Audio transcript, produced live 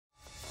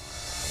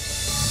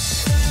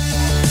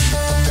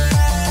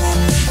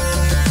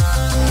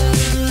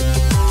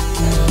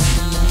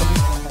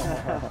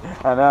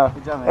I know.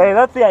 Good job, man. Hey,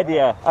 that's the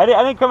idea. I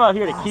didn't come out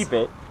here to keep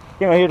it. I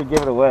came out here to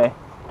give it away.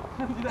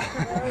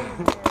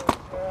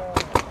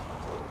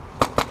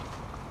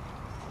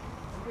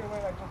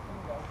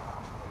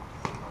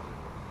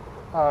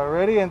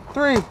 Ready, and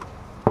 3,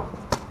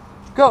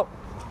 go.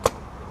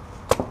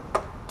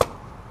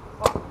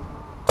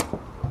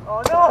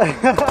 Oh no!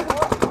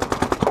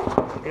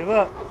 Give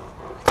up.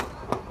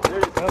 There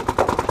you go.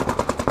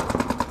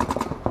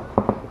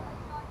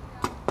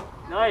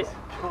 Nice.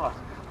 Come on.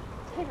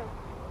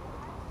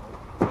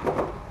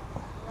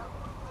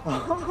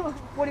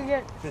 What do you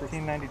get?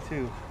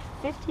 1592.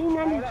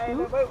 1592?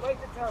 Wait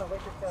the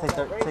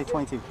time. Say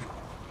 22.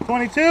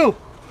 22.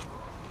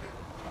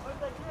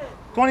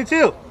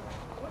 22.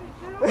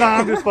 Nah,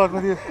 I'm just fucking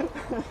with you.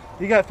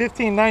 You got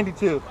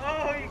 1592.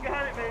 Oh, you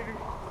got it, baby.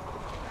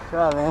 Good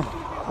job, man.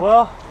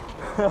 Well,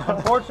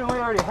 unfortunately,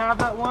 I already have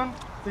that one,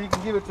 so you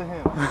can give it to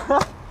him.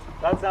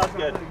 That sounds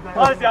good.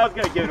 Honestly, I was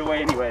going to give it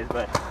away anyways,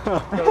 but... So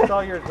it's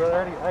all yours, brother.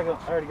 I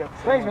already got the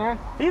same Thanks, one. man.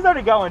 He's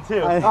already got one,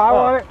 too. I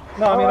want it.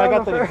 No, I mean, I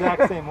got the the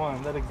exact same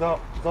one. That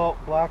exalt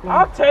black one.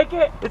 I'll take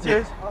it. It's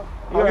yours.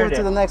 I'll give it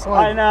to the next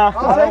one. I know.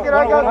 I'll take it.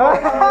 I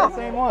got the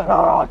same one. Oh,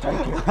 I'll take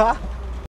it.